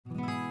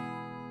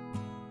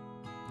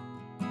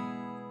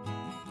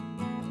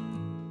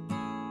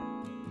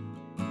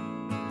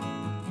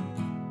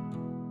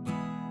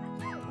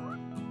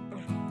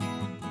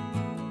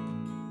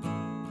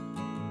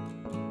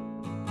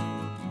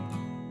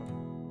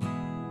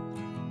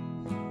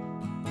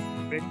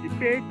பேச்சி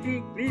பேச்சி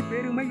நீ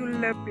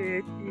பெருமையுள்ள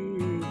பேச்சி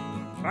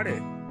பாடு.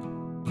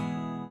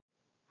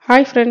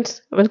 Hi friends,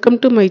 welcome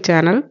to my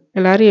channel.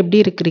 எல்லோரும் எப்படி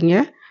இருக்கிறீங்க?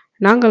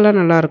 நாங்கள்லாம்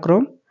நல்லா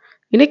இருக்கிறோம்.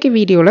 இன்றைக்கி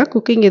வீடியோவில்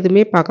குக்கிங்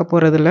எதுவுமே பார்க்க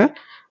போகிறதில்ல.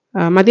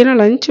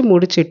 மதியானம் லஞ்சு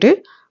முடிச்சுட்டு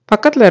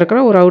பக்கத்தில்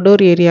இருக்கிற ஒரு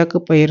அவுடோர்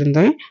ஏரியாவுக்கு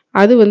போயிருந்தேன்.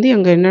 அது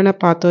அங்கே என்னென்ன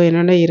பார்த்தோம்,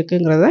 என்னென்ன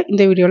இருக்குங்கிறத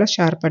இந்த வீடியோவில்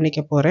ஷேர்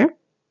பண்ணிக்க போகிறேன்.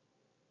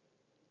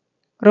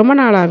 ரொம்ப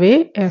நாளாகவே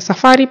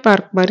சஃபாரி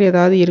பார்க் மாதிரி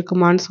ஏதாவது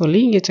இருக்குமான்னு சொல்லி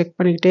இங்கே செக்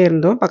பண்ணிக்கிட்டே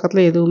இருந்தோம்.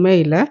 பக்கத்தில் எதுவுமே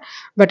இல்லை.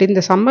 பட்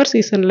இந்த சம்மர்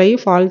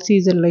சீசன்லேயும் ஃபால்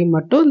சீசன்லேயும்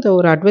மட்டும் இந்த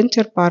ஒரு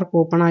அட்வென்ச்சர் பார்க்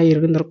ஓப்பன் ஆகி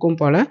இருந்திருக்கும்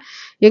போல்.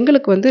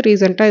 எங்களுக்கு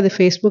ரீசெண்டாக இது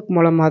ஃபேஸ்புக்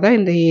மூலமாக தான்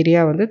இந்த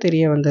ஏரியா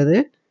தெரிய வந்தது.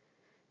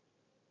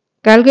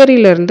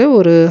 கால்கரியிலேருந்து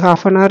ஒரு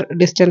 1/2 அன் ஹவர்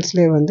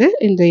டிஸ்டன்ஸ்லேயே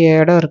இந்த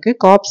இடம் இருக்குது.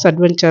 காப்ஸ்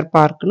அட்வென்ச்சர்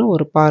பார்க்னு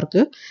ஒரு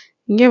பார்க்கு.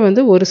 இங்கே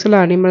ஒரு சில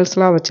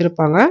அனிமல்ஸ்லாம்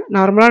வச்சுருப்பாங்க.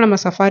 நார்மலாக நம்ம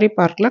சஃபாரி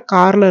பார்க்கில்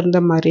காரில் இருந்த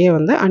மாதிரியே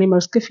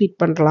அனிமல்ஸ்க்கு ஃபீட்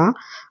பண்ணலாம்.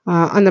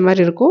 அந்த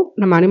மாதிரி இருக்கும்.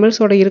 நம்ம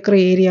அனிமல்ஸோட இருக்கிற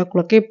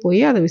ஏரியாக்குள்ளே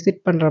போய் அதை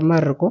விசிட் பண்ணுற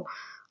மாதிரி இருக்கும்.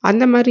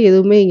 அந்த மாதிரி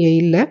எதுவுமே இங்கே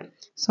இல்லை.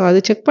 ஸோ அது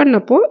செக்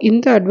பண்ணப்போ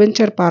இந்த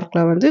அட்வென்ச்சர்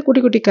பார்க்கில்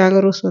குட்டி குட்டி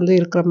கேங்கரூஸ்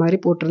இருக்கிற மாதிரி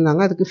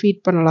போட்டிருந்தாங்க. அதுக்கு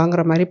ஃபீட்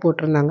பண்ணலாங்கிற மாதிரி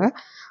போட்டிருந்தாங்க.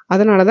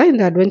 அதனால தான்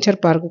இந்த அட்வென்ச்சர்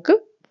பார்க்குக்கு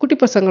குட்டி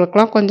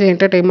பசங்களுக்கெலாம் கொஞ்சம்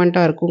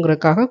என்டர்டெயின்மெண்ட்டாக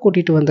இருக்குங்கிறதுக்காக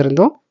கூட்டிகிட்டு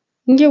வந்திருந்தோம்.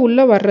 இங்கே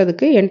உள்ளே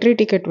வர்றதுக்கு என்ட்ரி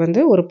டிக்கெட்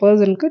ஒரு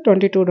பர்சனுக்கு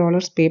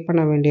 $22 பே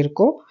பண்ண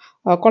வேண்டியிருக்கும்.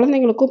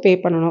 குழந்தைங்களுக்கும் பே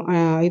பண்ணணும்.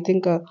 ஐ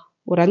திங்க்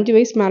ஒரு 5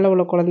 வயசு மேலே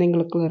உள்ள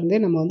குழந்தைங்களுக்குலேருந்தே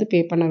நம்ம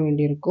பே பண்ண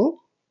வேண்டியிருக்கும்.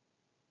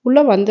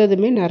 உள்ளே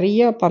வந்ததுமே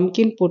நிறையா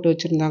பம்கின் போட்டு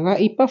வச்சுருந்தாங்க.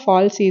 இப்போ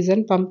ஃபால்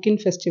சீசன்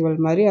பம்கின்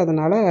ஃபெஸ்டிவல் மாதிரி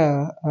அதனால்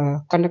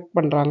கண்டக்ட்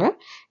பண்ணுறாங்க.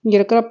 இங்கே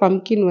இருக்கிற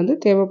பம்கின்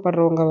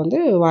தேவைப்படுறவங்க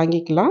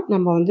வாங்கிக்கலாம்.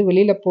 நம்ம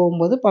வெளியில்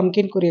போகும்போது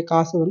பம்கின்குரிய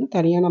காசு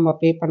தனியாக நம்ம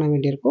பே பண்ண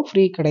வேண்டியிருக்கும்.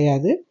 ஃப்ரீ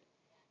கிடையாது.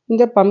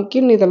 இந்த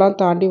பம்கின் இதெல்லாம்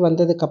தாண்டி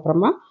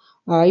வந்ததுக்கப்புறமா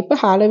இப்போ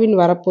ஹாலோவின்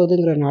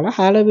வரப்போகுதுங்கிறனால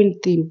ஹாலோவின்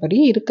தீம் படி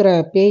இருக்கிற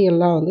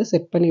பேயெல்லாம்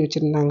செட் பண்ணி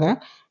வச்சுருந்தாங்க.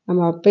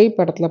 நம்ம பேய்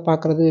படத்தில்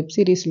பார்க்குறது, வெப்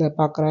சீரிஸில்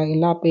பார்க்குற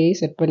எல்லா பேயும்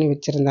செட் பண்ணி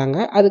வச்சுருந்தாங்க.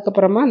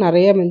 அதுக்கப்புறமா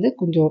நிறைய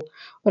கொஞ்சம்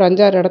ஒரு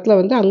 5-6 இடத்துல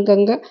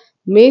அங்கங்கே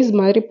மேஸ்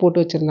மாதிரி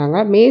போட்டு வச்சுருந்தாங்க.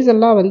 மேஸ்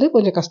எல்லாம்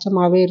கொஞ்சம்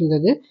கஷ்டமாகவே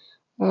இருந்தது.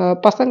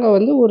 பசங்க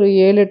ஒரு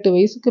 7-8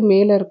 வயசுக்கு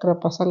மேலே இருக்கிற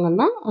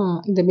பசங்கன்னா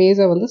இந்த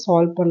மேஸை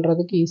சால்வ்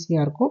பண்ணுறதுக்கு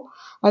ஈஸியாக இருக்கும்.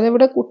 அதை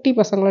விட குட்டி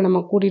பசங்களை நம்ம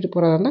கூட்டிகிட்டு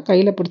போகிறதா இருந்தால்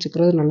கையில்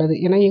பிடிச்சிக்கிறது நல்லது.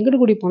 ஏன்னா எங்கிட்டு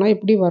கூட்டி போனால்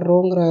எப்படி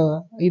வர்றோங்கிற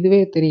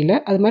இதுவே தெரியல.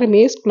 அது மாதிரி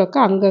மேஸ்குள்ளக்க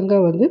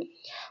அங்கங்கே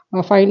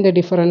ஃபைண்ட் த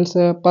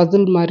டிஃபரன்ஸு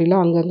பசில்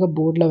மாதிரிலாம் அங்கங்கே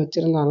போர்டில்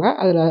வச்சுருந்தாங்க.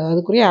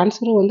 அதுக்குரிய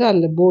ஆன்சரும்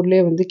அந்த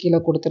போர்ட்லேயே கீழே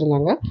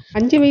கொடுத்துருந்தாங்க.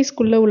 5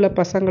 வயசுக்குள்ளே உள்ள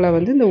பசங்களை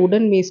இந்த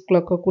உடன்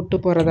மேஸ்குள்ளக்க கூப்பிட்டு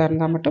போகிறதா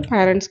இருந்தால் மட்டும்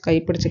பேரண்ட்ஸ்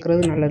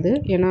கைப்பிடிச்சிக்கிறது நல்லது.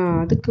 ஏன்னா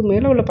அதுக்கு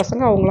மேலே உள்ள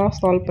பசங்க அவங்களாம்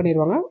சால்வ்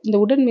பண்ணிடுவாங்க. இந்த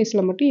உடன்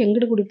மேஸில் மட்டும்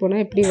எங்கிட்டு கூட்டி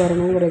போனால் எப்படி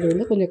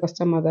வரணுங்கிறது கொஞ்சம்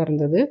கஷ்டமாக தான்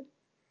இருந்தது.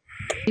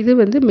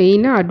 இது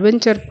மெயினாக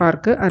அட்வென்ச்சர்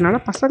பார்க்கு. அதனால்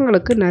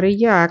பசங்களுக்கு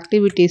நிறைய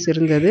ஆக்டிவிட்டீஸ்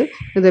இருந்தது.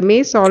 இந்த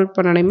மேஸ் சால்வ்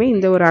பண்ணணுமே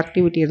இந்த ஒரு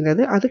ஆக்டிவிட்டி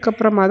இருந்தது.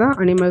 அதுக்கப்புறமா தான்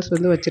அனிமல்ஸ்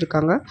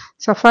வச்சுருக்காங்க.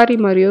 சஃபாரி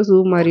மாதிரியோ ஜூ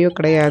மாதிரியோ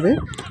கிடையாது.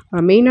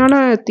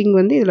 மெயினான திங்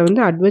இதில்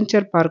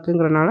அட்வென்ச்சர்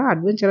பார்க்குங்கிறனால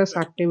அட்வென்ச்சரஸ்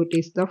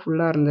ஆக்டிவிட்டீஸ் தான்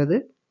ஃபுல்லாக இருந்தது.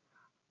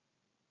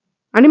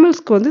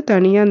 அனிமல்ஸ்க்கு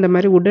தனியாக இந்த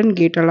மாதிரி உடன்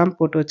கேட்டெல்லாம்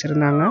போட்டு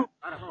வச்சுருந்தாங்க.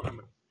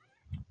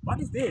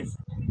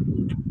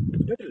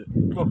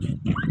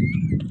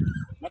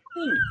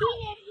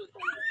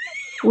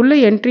 உள்ளே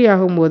என்ட்ரி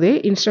ஆகும்போதே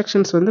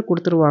இன்ஸ்ட்ரக்ஷன்ஸ்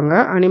கொடுத்துருவாங்க.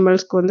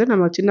 அனிமல்ஸ்க்கு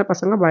நம்ம சின்ன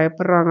பசங்க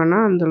பயப்படுறாங்கன்னா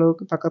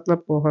அந்தளவுக்கு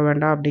பக்கத்தில் போக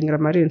வேண்டாம் அப்படிங்கிற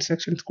மாதிரி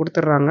இன்ஸ்ட்ரக்ஷன்ஸ்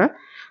கொடுத்துட்றாங்க.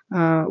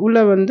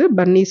 உள்ளே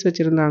பன்னீஸ்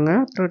வச்சுருந்தாங்க.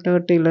 அப்புறம்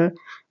டர்ட்டில்,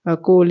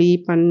 கோழி,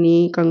 பன்னி,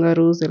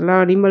 கங்காரூஸ் எல்லா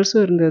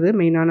அனிமல்ஸும் இருந்தது.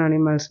 மெயினான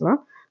அனிமல்ஸ்லாம்.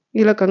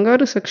 இதில்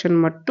கங்காரு செக்ஷன்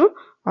மட்டும்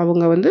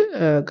அவங்க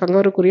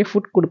கங்காருக்குரிய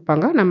ஃபுட்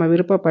கொடுப்பாங்க. நம்ம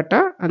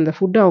விருப்பப்பட்டால் அந்த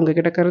ஃபுட்டு அவங்க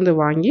கிட்டக்கருந்து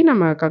வாங்கி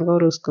நம்ம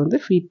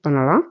கங்காரூஸ்க்கு ஃபீட்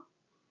பண்ணலாம்.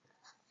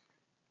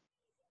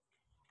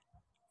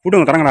 ஃபுட்டு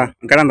அவங்க தராங்கடா,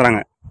 கடை தராங்க.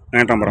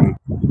 வாங்கிட்டு போகிறாங்க.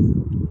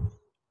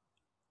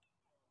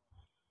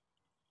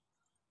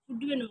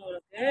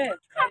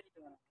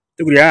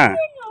 தூக்குறியா?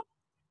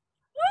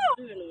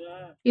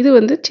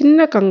 இது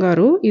சின்ன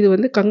கங்காரு.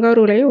 இது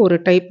கங்காருலேயே ஒரு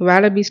டைப்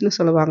வேலபீஸ்னு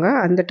சொல்லுவாங்க.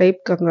 அந்த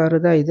டைப்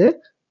கங்காரு தான் இது.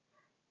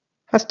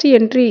 ஃபஸ்ட்டு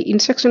என்ட்ரி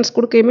இன்ஸ்ட்ரக்ஷன்ஸ்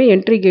கொடுக்கையுமே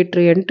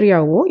என்ட்ரி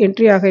ஆகும்.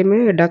 என்ட்ரி ஆகையுமே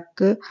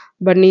டக்கு,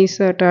 பன்னீஸ்,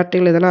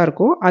 டர்ட்டில் இதெல்லாம்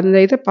இருக்கும்.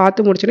 அந்த இதை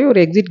பார்த்து முடிச்சோடனே ஒரு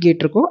எக்ஸிட்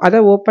கேட் இருக்கும். அதை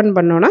ஓப்பன்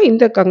பண்ணோன்னா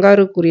இந்த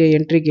கங்காருக்குரிய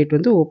என்ட்ரி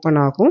கேட் ஓப்பன்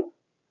ஆகும்.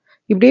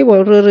 இப்படியே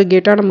ஒரு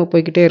கேட்டாக நம்ம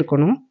போய்கிட்டே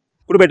இருக்கணும்.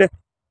 குடு போயிட்டு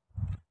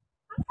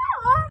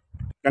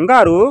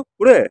கங்காரு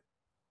குடு.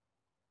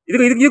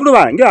 இதுக்கு இதுக்கு இது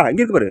கொடுவா. இங்கே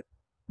இருக்கு பாரு.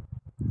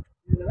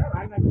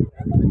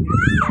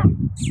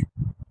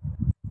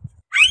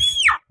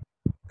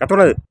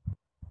 கத்தக்கூடாது.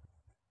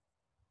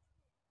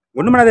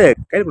 ஒன்றும் பண்ணாது.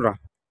 கையில் கொடுறா.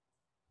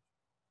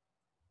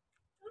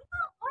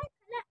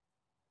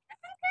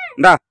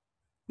 இந்தா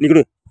நீ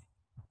கொடு.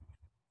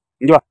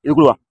 இங்கே வா. இது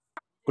கொடுவா.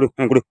 கொடு.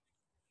 கொடு.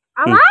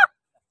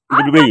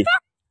 இப்படி போய்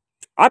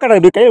ஆக்காடா.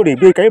 இப்படி கையை விடு.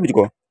 இப்படி கையை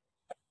பிடிச்சிக்கோ.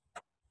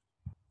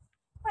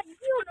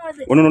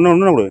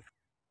 ஒன்று கொடு.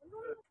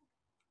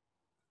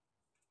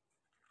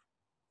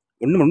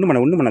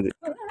 ஒன்றும் பண்ணாது.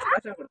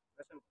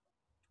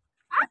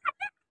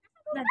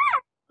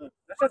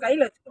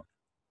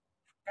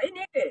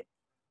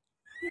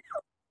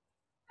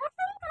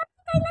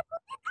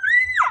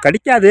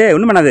 கடிக்காது.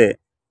 ஒன்றும் பண்ணாது.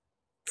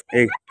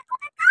 ஏய்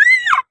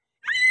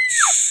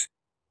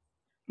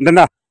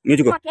இந்தா நீ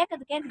வச்சுக்கோ.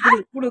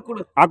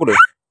 ஆக்குடு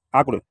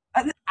ஆக்குடு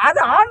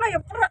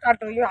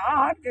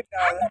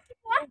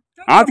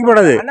ஆத்துக்கு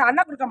போடாது.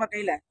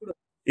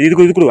 இது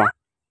கொடுவா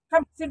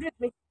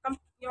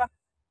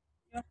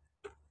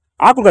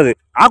ஆக்குடாது.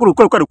 ஆக்குடு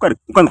உட்காரு உட்காரு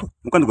உட்காரு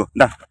உட்காந்துக்கோ.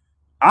 இந்தா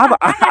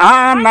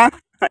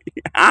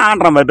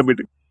ஆன்றா மாதிரி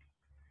போயிட்டு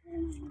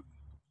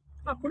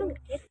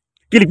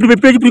கீழே இப்படி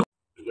பேச்சு இப்படி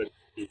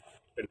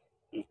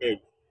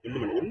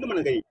ஒண்ணு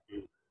மணி கை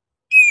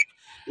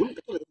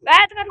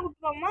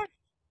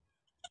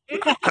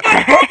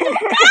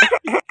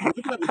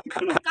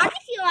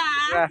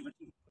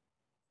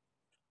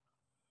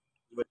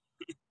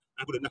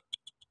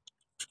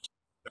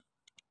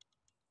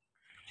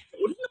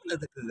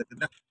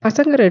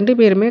பசங்க 2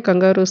 பேருமே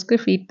கங்காரூஸ்க்கு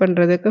ஃபீட்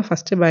பண்ணுறதுக்கு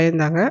ஃபஸ்ட்டு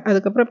பயந்தாங்க.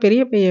 அதுக்கப்புறம்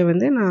பெரிய பையன்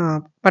வந்து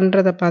நான்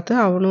பண்ணுறத பார்த்து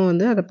அவனும்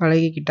வந்து அத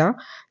பழகிக்கிட்டான்.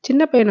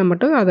 சின்ன பையன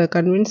மட்டும் அத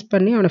கன்வின்ஸ்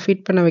பண்ணி அவன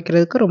ஃபீட் பண்ண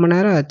வைக்கிறதுக்கு ரொம்ப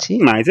நேரம் ஆச்சு.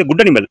 It's a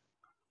good animal.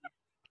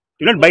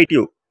 Do not bite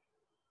you.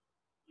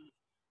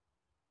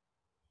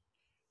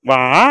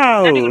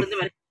 Wow.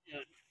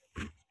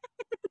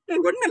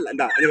 ஒண்ணு இல்ல.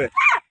 இந்தா இது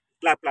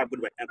கிளாப் கிளாப்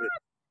குட் பை.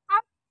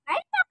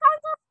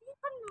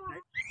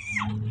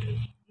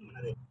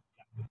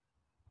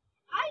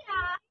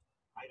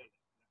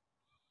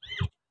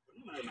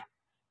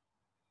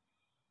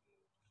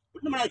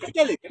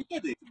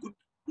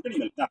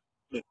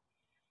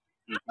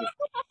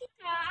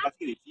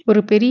 ஒரு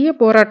பெரிய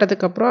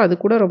போராட்டத்துக்கு அப்புறம் அது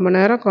கூட ரொம்ப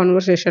நேரம்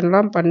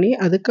கான்வர்சேஷன்லாம் பண்ணி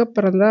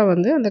அதுக்கப்புறம் தான்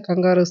வந்து அந்த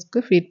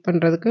கங்காரூஸ்க்கு ஃபீட்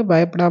பண்ணுறதுக்கு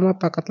பயப்படாம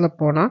பக்கத்துல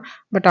போனான்.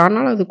 பட்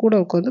ஆனாலும் அது கூட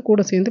உட்காந்து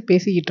கூட சேர்ந்து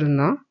பேசிக்கிட்டு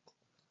இருந்தான்.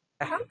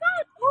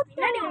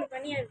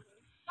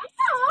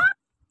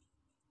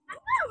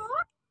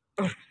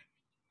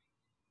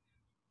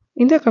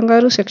 இந்த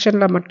கங்காரு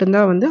செக்ஷன்ல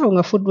மட்டும்தான் வந்து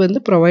அவங்க ஃபுட் வந்து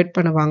ப்ரொவைட்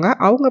பண்ணுவாங்க.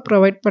 அவங்க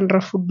ப்ரொவைட் பண்ற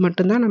ஃபுட்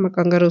மட்டும்தான் நம்ம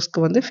கங்காரூஸ்க்கு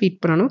வந்து ஃபீட்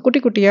பண்ணணும். குட்டி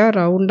குட்டியா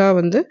ரவுண்டா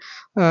வந்து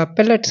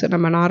பெல்லட்ஸ்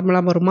நம்ம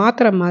நார்மலா ஒரு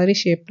மாத்திரை மாதிரி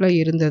ஷேப்ல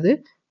இருந்தது.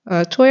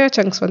 சோயா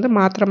சங்க்ஸ் வந்து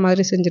மாத்திரை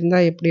மாதிரி செஞ்சிருந்தா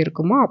எப்படி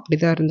இருக்குமோ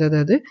அப்படிதான் இருந்தது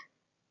அது.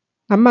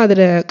 நம்ம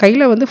அதில்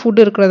கையில் வந்து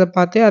ஃபுட் இருக்கிறத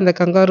பார்த்தே அந்த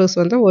கங்காரூஸ்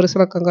வந்து ஒரு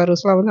சில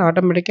கங்காரூஸ்லாம் வந்து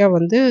ஆட்டோமேட்டிக்காக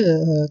வந்து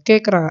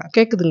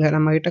கேட்குதுங்க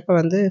நம்ம கிட்டக்க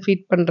வந்து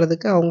ஃபீட்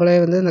பண்ணுறதுக்கு அவங்களே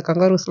வந்து அந்த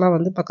கங்காரூஸ்லாம்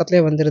வந்து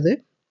பக்கத்துலேயே வந்துடுது.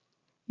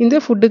 இந்த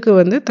ஃபுட்டுக்கு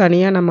வந்து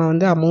தனியாக நம்ம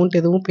வந்து அமௌண்ட்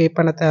எதுவும் பே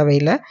பண்ண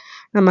தேவையில்லை.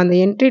 நம்ம அந்த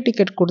என்ட்ரி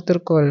டிக்கெட்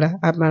கொடுத்துருக்கோம்ல,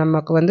 அப்போ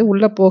நமக்கு வந்து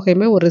உள்ளே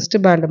போகையுமே ஒரு ரிஸ்ட்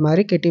பேண்டு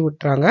மாதிரி கட்டி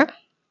விட்டுறாங்க.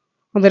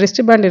 அந்த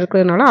ரிஸ்ட் பேண்ட்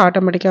இருக்கிறதுனால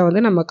ஆட்டோமேட்டிக்காக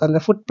வந்து நமக்கு அந்த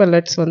ஃபுட்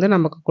பெல்லட்ஸ் வந்து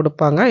நமக்கு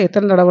கொடுப்பாங்க.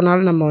 எத்தனை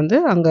தடவைனாலும் நம்ம வந்து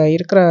அங்கே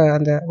இருக்கிற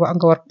அந்த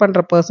அங்கே ஒர்க்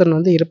பண்ணுற பர்சன்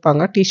வந்து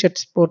இருப்பாங்க,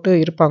 டிஷர்ட்ஸ் போட்டு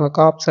இருப்பாங்க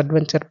காப்ஸ்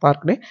அட்வென்ச்சர்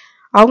பார்க்னு.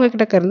 அவங்க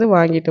கிட்டக்க இருந்து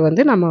வாங்கிட்டு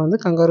வந்து நம்ம வந்து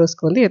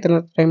கங்காரூஸ்க்கு வந்து எத்தனை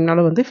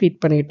டைம்னாலும் வந்து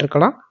ஃபீட் பண்ணிகிட்டு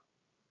இருக்கலாம்.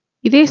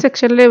 இதே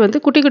செக்ஷன்லேயே வந்து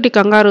குட்டி குட்டி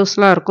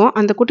கங்காரூஸ்லாம் இருக்கும்.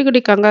 அந்த குட்டி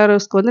குட்டி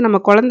கங்காரூஸ்க்கு வந்து நம்ம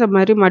குழந்தை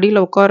மாதிரி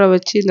மடியில் உட்கார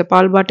வச்சு இந்த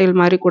பால் பாட்டில்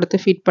மாதிரி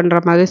கொடுத்து ஃபீட் பண்ணுற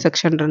மாதிரி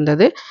செக்ஷன்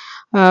இருந்தது.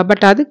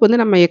 பட் அதுக்கு வந்து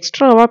நம்ம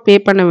எக்ஸ்ட்ராவாக பே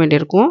பண்ண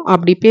வேண்டியிருக்கும்.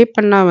 அப்படி பே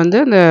பண்ணால் வந்து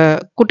அந்த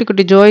குட்டி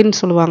குட்டி ஜோயின்னு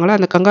சொல்லுவாங்கள்ல,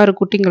 அந்த கங்காரு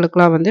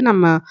குட்டிங்களுக்கெலாம் வந்து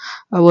நம்ம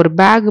ஒரு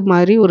பேக்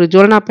மாதிரி ஒரு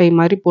ஜோல்னா பை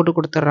மாதிரி போட்டு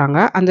கொடுத்துட்றாங்க.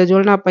 அந்த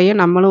ஜோல்னா பையை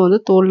நம்மளும் வந்து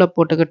தோளில்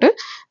போட்டுக்கிட்டு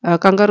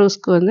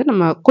கங்காரூஸ்க்கு வந்து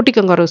நம்ம குட்டி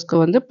கங்காரூஸ்க்கு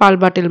வந்து பால்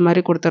பாட்டில்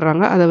மாதிரி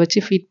கொடுத்துட்றாங்க. அதை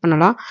வச்சு ஃபீட்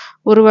பண்ணலாம்.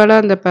 ஒருவேளை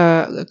அந்த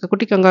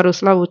குட்டி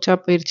கங்காரூஸ்லாம் உச்சா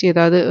போயிடுச்சு,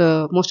 ஏதாவது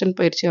மோஷன்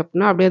போயிடுச்சு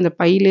அப்படின்னா அப்படியே அந்த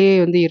பையிலேயே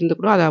வந்து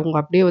இருந்துக்கூடும். அதை அவங்க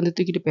அப்படியே வந்து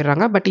தூக்கிட்டு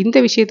போயிடுறாங்க. பட் இந்த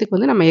விஷயத்துக்கு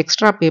வந்து நம்ம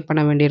எக்ஸ்ட்ரா பே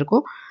பண்ண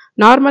வேண்டியிருக்கும்.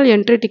 நார்மல்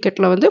என்ட்ரி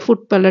டிக்கெட்டில் வந்து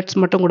ஃபுட் பெல்லட்ஸ்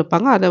மட்டும்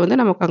கொடுப்பாங்க. அதை வந்து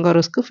நம்ம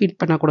கங்காரூஸ்க்கு ஃபீட்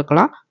பண்ண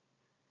கொடுக்கலாம்.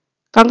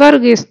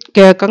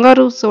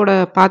 கங்காரூஸோட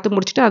பார்த்து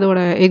முடிச்சுட்டு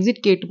அதோட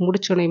எக்ஸிட் கேட்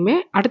முடிச்சோனையுமே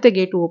அடுத்த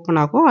கேட் ஓப்பன்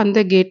ஆகும். அந்த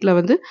கேட்டில்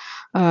வந்து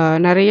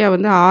நிறையா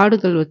வந்து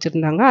ஆடுகள்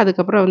வச்சுருந்தாங்க.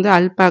 அதுக்கப்புறம் வந்து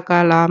அல்பாக்கா,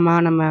 லாமா,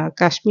 நம்ம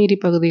காஷ்மீரி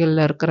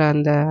பகுதிகளில் இருக்கிற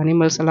அந்த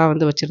அனிமல்ஸ் எல்லாம்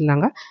வந்து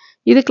வச்சுருந்தாங்க.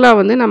 இதுக்கெலாம்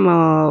வந்து நம்ம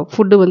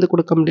ஃபுட்டு வந்து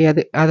கொடுக்க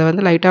முடியாது. அதை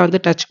வந்து லைட்டாக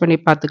வந்து டச் பண்ணி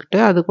பார்த்துக்கிட்டு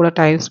அது கூட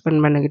டைம்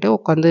ஸ்பெண்ட் பண்ணிக்கிட்டு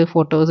உட்காந்து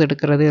ஃபோட்டோஸ்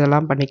எடுக்கிறது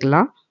இதெல்லாம்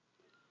பண்ணிக்கலாம்.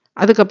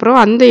 அதுக்கப்புறம்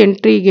அந்த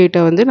என்ட்ரி கேட்டை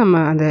வந்து நம்ம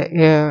அந்த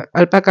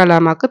அல்பாக்கா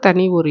லாமாக்கு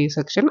தனி ஒரு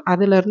செக்ஷன்.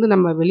 அதுலேருந்து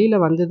நம்ம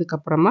வெளியில்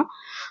வந்ததுக்கப்புறமா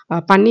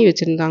பன்னி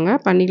வச்சுருந்தாங்க.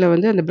 பன்னியில்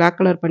வந்து அந்த பிளாக்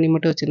கலர் பன்னி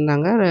மட்டும்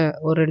வச்சுருந்தாங்க.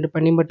 ஒரு 2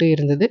 பன்னி மட்டும்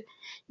இருந்தது.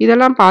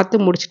 இதெல்லாம்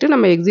பார்த்து முடிச்சுட்டு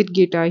நம்ம எக்ஸிட்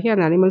கேட் ஆகி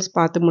அந்த அனிமல்ஸ்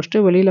பார்த்து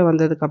முடிச்சுட்டு வெளியில்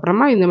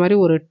வந்ததுக்கப்புறமா இந்த மாதிரி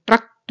ஒரு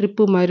ட்ரக்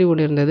ட்ரிப்பு மாதிரி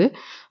ஒன்று இருந்தது.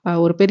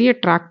 ஒரு பெரிய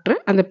டிராக்டர்.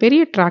 அந்த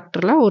பெரிய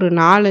டிராக்டரில் ஒரு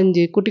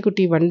 4-5 குட்டி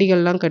குட்டி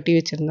வண்டிகள்லாம் கட்டி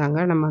வச்சுருந்தாங்க.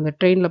 நம்ம அந்த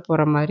ட்ரெயினில்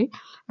போகிற மாதிரி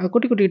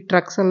குட்டி குட்டி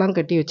ட்ரக்ஸ் எல்லாம்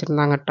கட்டி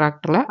வச்சுருந்தாங்க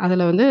டிராக்டரில்.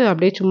 அதில் வந்து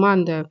அப்படியே சும்மா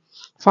அந்த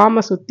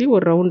ஃபார்மை சுற்றி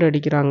ஒரு ரவுண்ட்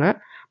அடிக்கிறாங்க.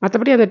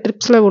 மற்றபடி அந்த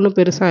ட்ரிப்ஸில் ஒன்றும்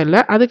பெருசாக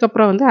இல்லை.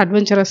 அதுக்கப்புறம் வந்து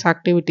அட்வென்ச்சரஸ்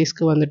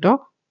ஆக்டிவிட்டீஸ்க்கு வந்துட்டோம்.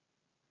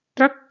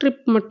 ட்ரக்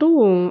ட்ரிப் மட்டும்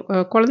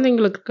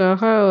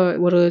குழந்தைங்களுக்காக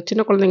ஒரு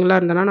சின்ன குழந்தைங்களா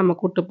இருந்தனா நம்ம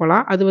கூப்பிட்டு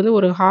போகலாம். அது வந்து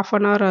ஒரு 1/2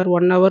 அன் ஹவர் ஆர்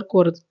 1 ஹவருக்கு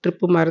ஒரு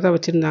ட்ரிப்பு மாதிரி தான்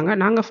வச்சுருந்தாங்க.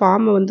 நாங்கள்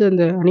ஃபார்மை வந்து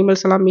அந்த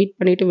அனிமல்ஸ் எல்லாம் மீட்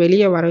பண்ணிவிட்டு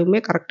வெளியே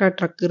வரவுமே கரெக்டாக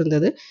ட்ரக்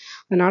இருந்தது.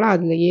 அதனால்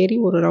அதில் ஏறி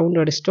ஒரு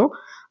ரவுண்ட் அடிச்சிட்டோம்.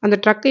 அந்த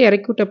ட்ரக்கை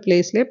இறக்கி விட்ட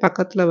பிளேஸ்லேயே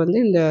பக்கத்தில் வந்து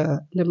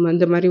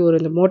இந்த மாதிரி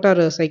இந்த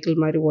மோட்டார்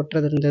சைக்கிள் மாதிரி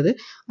ஓட்டுறது இருந்தது.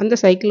 அந்த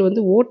சைக்கிள்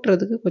வந்து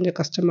ஓட்டுறதுக்கு கொஞ்சம்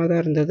கஷ்டமாக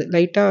தான் இருந்தது.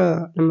 லைட்டாக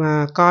நம்ம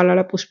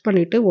காலால் புஷ்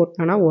பண்ணிவிட்டு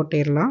ஓட்டினோன்னா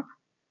ஓட்டிடலாம்.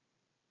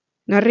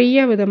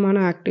 நிறைய விதமான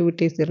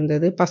ஆக்டிவிட்டீஸ்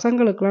இருந்தது.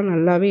 பசங்களுக்கெல்லாம்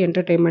நல்லாவே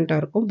என்டர்டெயின்மெண்ட்டா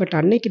இருக்கும். பட்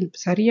அன்னைக்கு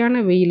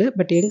சரியான வெயிலு.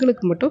 பட்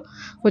எங்களுக்கு மட்டும்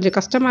கொஞ்சம்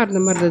கஷ்டமா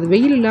இருந்த மாரி இருந்தது.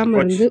 வெயில் இல்லாம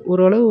போச்சு. இருந்து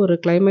ஓரளவு ஒரு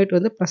கிளைமேட்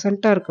வந்து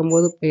ப்ளசன்ட்டா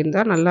இருக்கும்போது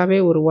போயிருந்தா நல்லாவே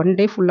ஒரு 1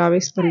 டே ஃபுல்லாவே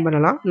ஸ்பெண்ட்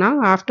பண்ணலாம்.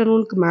 நாங்க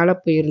ஆஃப்டர்நூனுக்கு மேல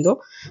போயிருந்தோம்.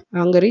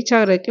 அங்க ரீச்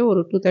ஆகுறதுக்கே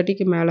ஒரு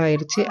 2:30க்கு மேல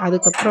ஆயிருச்சு.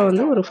 அதுக்கப்புறம்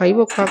வந்து ஒரு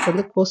 5:00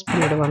 வந்து க்ளோஸ்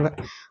பண்ணிடுவாங்க.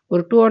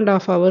 ஒரு 2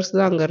 1/2 ஹவர்ஸ்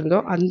தான் அங்க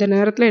இருந்தோம். அந்த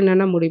நேரத்துல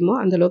என்னென்ன முடியுமோ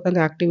அந்த அளவுக்கு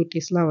அந்த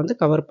ஆக்டிவிட்டீஸ்லாம் வந்து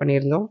கவர்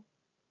பண்ணியிருந்தோம்.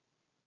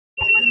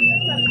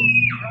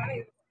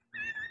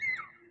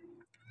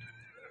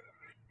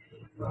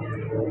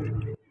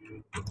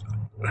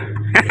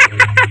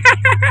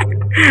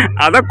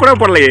 அத கூட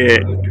போடலையே.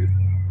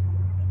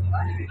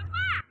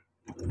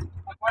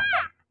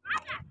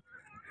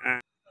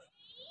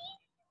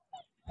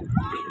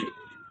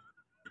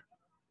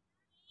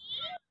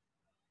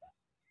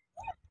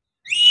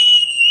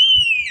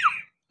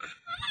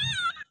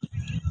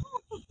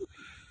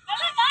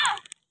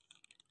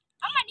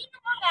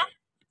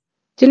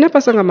 சின்ன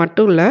பசங்க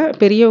மட்டும் இல்ல,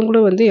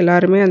 பெரியவங்களும் வந்து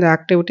எல்லாருமே அந்த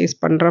ஆக்டிவிட்டீஸ்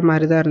பண்ற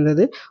மாரி தான்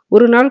இருந்தது.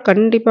 ஒரு நாள்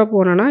கண்டிப்பா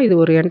போனோம்னா, இது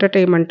ஒரு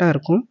என்டர்டெயின்மெண்ட்டா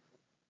இருக்கும்.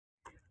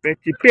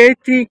 பேச்சு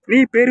பேச்சு நீ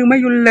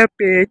பெருமையுள்ள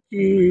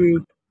பேச்சு.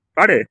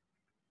 பாடு.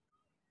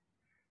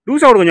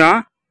 லூசா விடு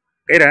கொஞ்சம்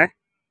கயிற.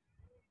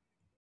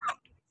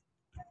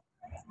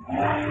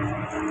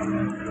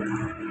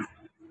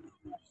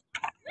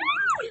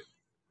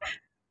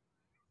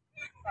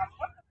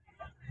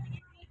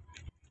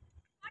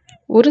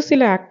 ஒரு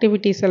சில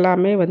ஆக்டிவிட்டீஸ்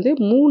எல்லாமே வந்து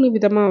 3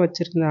 விதமா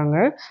வச்சிருந்தாங்க.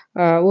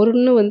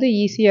 ஒண்ணு வந்து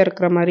ஈஸியா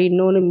இருக்கிற மாரி,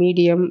 இன்னொன்னு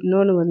மீடியம்,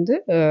 இன்னொன்னு வந்து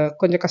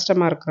கொஞ்சம்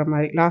கஷ்டமா இருக்கிற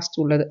மாரி, லாஸ்ட்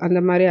உள்ளது. அந்த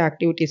மாரி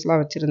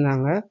ஆக்டிவிட்டீஸ்லாம்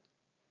வச்சிருந்தாங்க.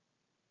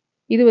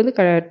 இது வந்து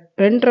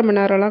 2 1/2 மணி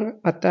நேரம்லாம்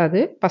பத்தாது.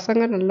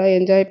 பசங்க நல்லா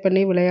என்ஜாய்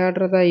பண்ணி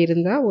விளையாடுறதா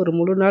இருந்தா, ஒரு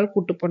முழு நாள்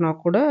கூட்டு போனா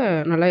கூட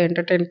நல்லா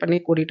என்டர்டெயின் பண்ணி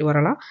கூட்டிட்டு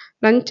வரலாம்.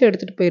 லஞ்ச்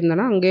எடுத்துட்டு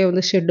போயிருந்தோன்னா, அங்கேயே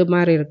வந்து ஷெட்டு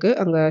மாரி இருக்கு.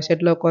 அங்க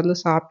ஷெட்ல உட்காந்து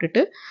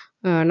சாப்பிட்டுட்டு,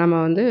 நம்ம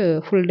வந்து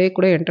ஃபுல் டே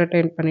கூட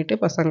என்டர்டெயின் பண்ணிட்டு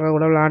பசங்க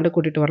கூட விளையாண்டு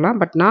கூட்டிட்டு வரலாம்.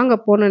 பட் நாங்க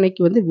போன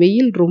அன்னைக்கு வந்து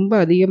வெயில் ரொம்ப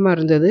அதிகமா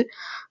இருந்தது.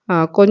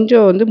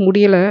 கொஞ்சம் வந்து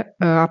முடியல.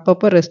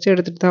 அப்பப்போ ரெஸ்ட்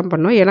எடுத்துட்டு தான்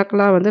பண்ணோம்.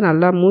 எனக்கெல்லாம் வந்து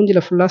நல்லா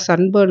மூஞ்சில ஃபுல்லா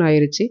சன்பர்ன்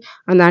ஆயிருச்சு.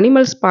 அந்த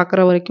அனிமல்ஸ்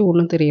பார்க்குற வரைக்கும்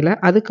ஒண்ணும் தெரியல.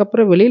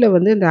 அதுக்கப்புறம் வெளியில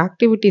வந்து இந்த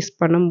ஆக்டிவிட்டீஸ்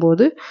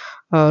பண்ணும்போது,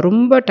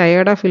 ரொம்ப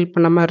டயர்டா ஃபீல்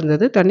பண்ண மாரி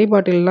இருந்தது. தண்ணி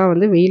பாட்டில்லாம்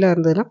வந்து வெயிலா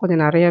இருந்ததுன்னா,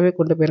 கொஞ்சம் நெறையாவே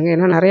கொண்டு போயிருங்க.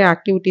 ஏன்னா நெறைய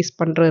ஆக்டிவிட்டீஸ்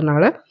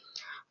பண்றதுனால,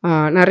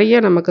 நெறைய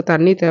நமக்கு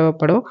தண்ணி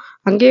தேவைப்படும்.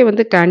 அங்கேயே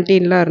வந்து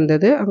கேன்டீன்லாம்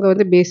இருந்தது. அங்க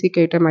வந்து பேசிக்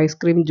ஐட்டம்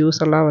ஐஸ்கிரீம், ஜூஸ்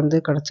எல்லாம் வந்து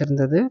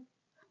கிடைச்சிருந்தது.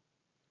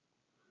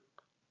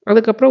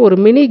 அதுக்கப்புறம் ஒரு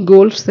மினி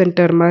கோல்ஃப்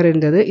சென்டர் மாரி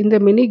இருந்தது. இந்த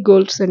மினி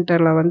கோல்ஃப்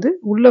சென்டர்ல வந்து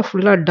உள்ள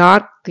ஃபுல்லா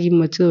டார்க் தீம்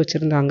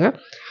வச்சிருந்தாங்க.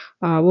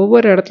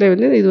 ஒவ்வொரு இடத்துலயும்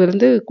வந்து இது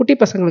வந்து குட்டி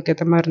பசங்களுக்கு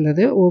ஏத்த மாரி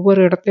இருந்தது. ஒவ்வொரு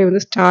இடத்துலயும்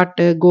வந்து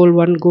ஸ்டார்ட்டு, கோல்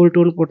 1, கோல்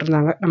 2ன்னு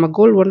போட்டிருந்தாங்க. நம்ம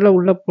கோல் 1ல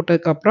உள்ள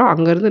போட்டதுக்கப்புறம்,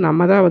 அங்கருந்து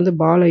நம்ம தான் வந்து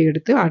பால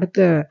எடுத்து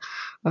அடுத்த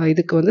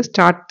இதுக்கு வந்து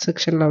ஸ்டார்ட்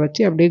செக்ஷன்ல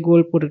வச்சு அப்படியே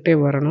கோல் போட்டுட்டே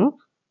வரணும்.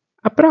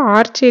 அப்புறம்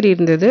ஆர்ச்சரி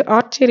இருந்தது.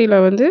 ஆர்ச்சரியில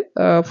வந்து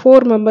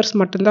 4 மெம்பர்ஸ்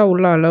மட்டும் தான்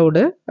உள்ள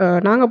அலவுடு.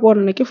 நாங்க போன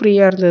அன்னைக்கு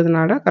ஃப்ரீயா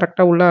இருந்ததுனால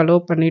கரெக்ட்டா உள்ள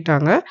அலோவ்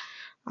பண்ணிட்டாங்க.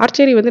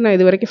 ஆர்ச்சரி வந்து நான்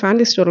இதுவரைக்கும்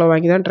ஃபேன்சி ஸ்டோர்ல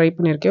வாங்கி தான் ட்ரை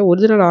பண்ணியிருக்கேன்.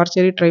 ஒரிஜினல்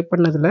ஆர்ச்சரி ட்ரை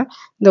பண்ணதில்ல.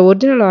 இந்த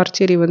ஒரிஜினல்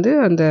ஆர்ச்சரி வந்து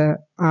அந்த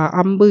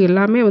அம்பு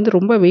எல்லாமே வந்து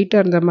ரொம்ப வெயிட்டா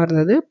இருந்த மாரி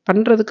இருந்தது.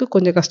 பண்றதுக்கு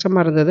கொஞ்சம்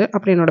கஷ்டமா இருந்தது.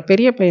 அப்புறம் என்னோட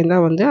பெரிய பையன்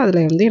தான் வந்து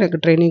அதில வந்து எனக்கு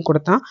ட்ரெய்னிங்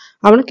குடுத்தான்.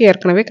 அவனுக்கு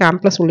ஏற்கனவே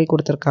கேம்ப்ல சொல்லிக்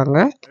குடுத்துருக்காங்க.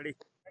 ரெடி.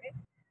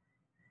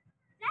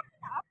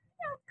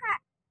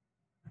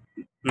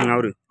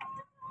 அவரு.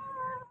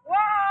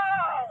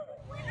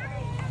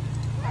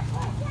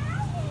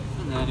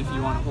 And then if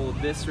you want to hold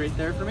this right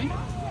there for me.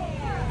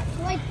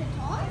 Like the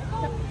top?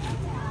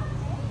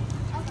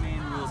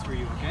 Main rules for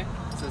you, okay?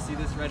 So see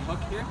this red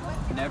hook here?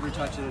 Never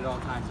touch it at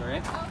all times,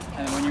 alright?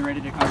 And then when you're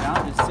ready to come down,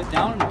 just sit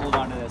down and hold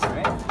on to this,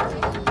 alright?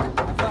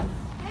 Have fun.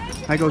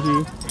 Hai câu gì?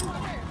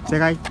 Xe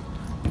gai.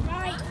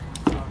 Right.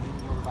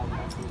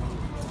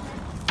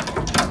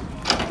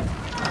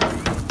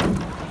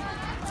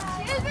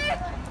 Excuse me?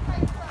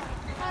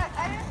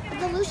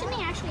 The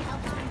loosening actually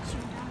helps once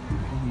you're done.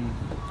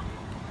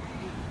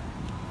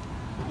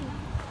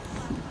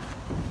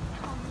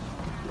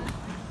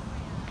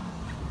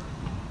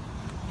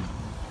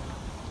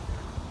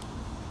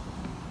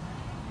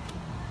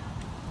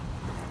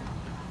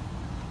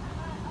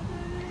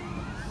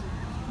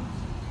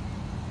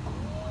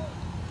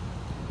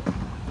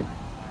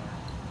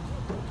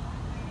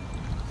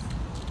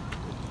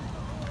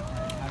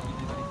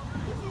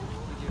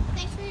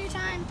 Thanks for your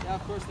time. Yeah,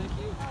 of course, thank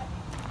you.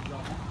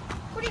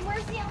 Cody,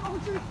 where's the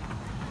elevator?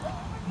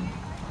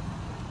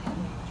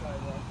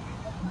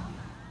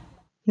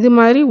 இது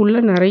மாதிரி உள்ள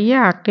நெறைய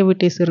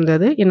activities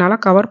இருந்தது. என்னால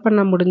cover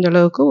பண்ண முடிஞ்ச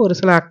அளவுக்கு ஒரு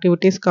சில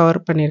ஆக்டிவிட்டீஸ் கவர்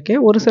பண்ணியிருக்கேன்.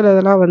 ஒரு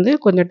சிலதெல்லாம் வந்து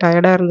கொஞ்சம்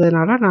டயர்டா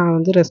இருந்ததுனால, நான்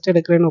வந்து ரெஸ்ட்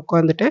எடுக்கிறேன்னு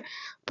உட்காந்துட்டேன்.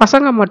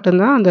 பசங்க மட்டும்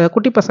தான் அந்த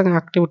குட்டி பசங்க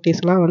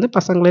ஆக்டிவிட்டீஸ்லாம் வந்து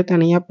பசங்களே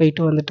தனியா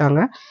போயிட்டு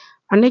வந்துட்டாங்க.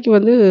 அன்னைக்கு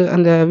வந்து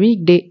அந்த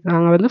வீக் டே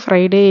நாங்க வந்து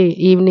ஃப்ரைடே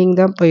ஈவினிங்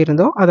தான்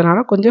போயிருந்தோம். அதனால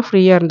கொஞ்சம்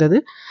ஃப்ரீயா இருந்தது.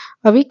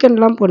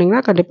 வீக்கெண்ட்லாம்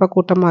போனீங்கன்னா, கண்டிப்பா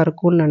கூட்டமா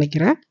இருக்கும்னு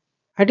நெனைக்கிறேன்.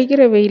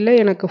 அடிக்கிற வெயில்ல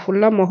எனக்கு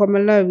ஃபுல்லா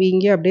முகமெல்லாம்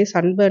வீங்கி அப்படியே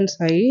சன்பர்ன்ஸ்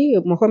ஆகி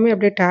முகமே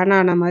அப்படியே டேன்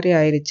ஆன மாதிரி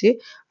ஆயிடுச்சு.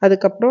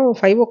 அதுக்கப்புறம்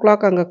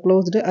 5:00 அங்கே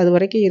க்ளோஸ்டு. அது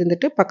வரைக்கும்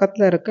இருந்துட்டு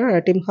பக்கத்தில்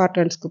இருக்க டிம்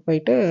ஹார்ட்டன்ஸ்க்கு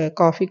போயிட்டு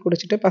காஃபி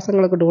குடிச்சிட்டு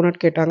பசங்களுக்கு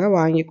டோனட் கேட்டாங்க,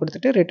 வாங்கி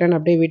கொடுத்துட்டு ரிட்டர்ன்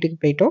அப்படியே வீட்டுக்கு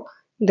போயிட்டோம்.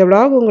 இந்த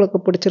விலாக் உங்களுக்கு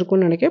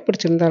பிடிச்சிருக்குன்னு நினைக்கிறேன்.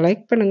 பிடிச்சிருந்தா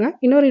லைக் பண்ணுங்கள்.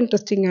 இன்னொரு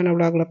இன்ட்ரெஸ்டிங்கான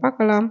விலாகில்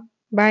பார்க்கலாம்.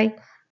 பாய்.